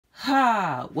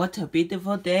Ha! What a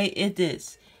beautiful day it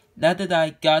is. Now that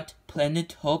I got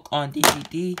Planet Hulk on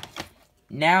DVD,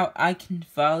 now I can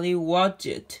finally watch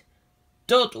it.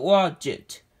 Don't watch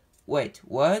it. Wait,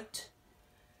 what?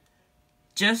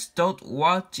 Just don't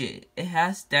watch it. It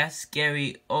has that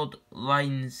scary old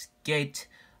Lionsgate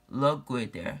logo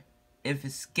there. If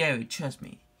it's scary, trust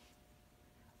me.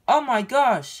 Oh my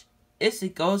gosh! It's a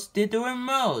ghost did the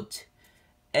remote.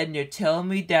 And you're telling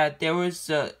me that there was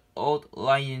a old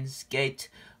Lionsgate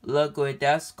logo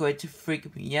that's going to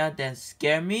freak me out and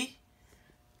scare me?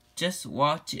 Just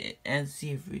watch it and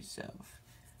see for yourself.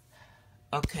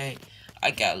 Okay,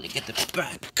 I gotta look at the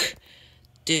back.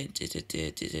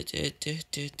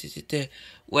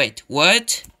 Wait,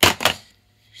 what?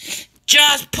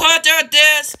 Just put the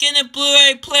disc in the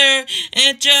Blu-ray player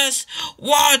and just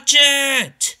watch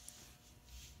it!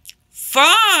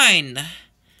 Fine!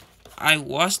 I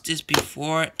watched this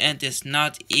before and it's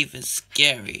not even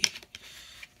scary.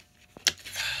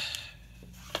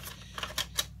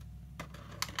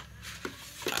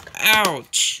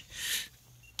 Ouch!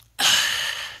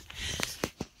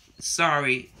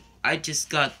 Sorry, I just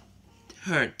got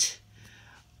hurt.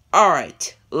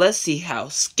 Alright, let's see how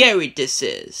scary this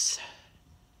is.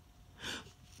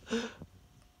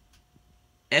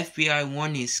 FBI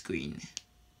warning screen.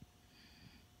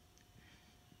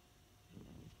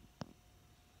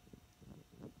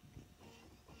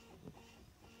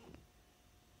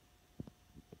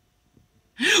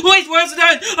 Wait, what's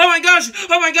that? Oh my gosh!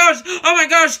 Oh my gosh! Oh my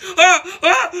gosh!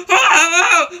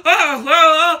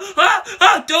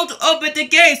 Don't open the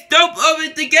gates! Don't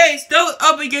open the gates! Don't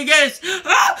open your gates!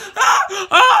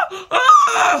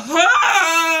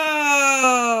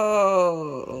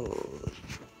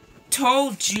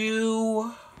 Told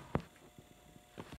you.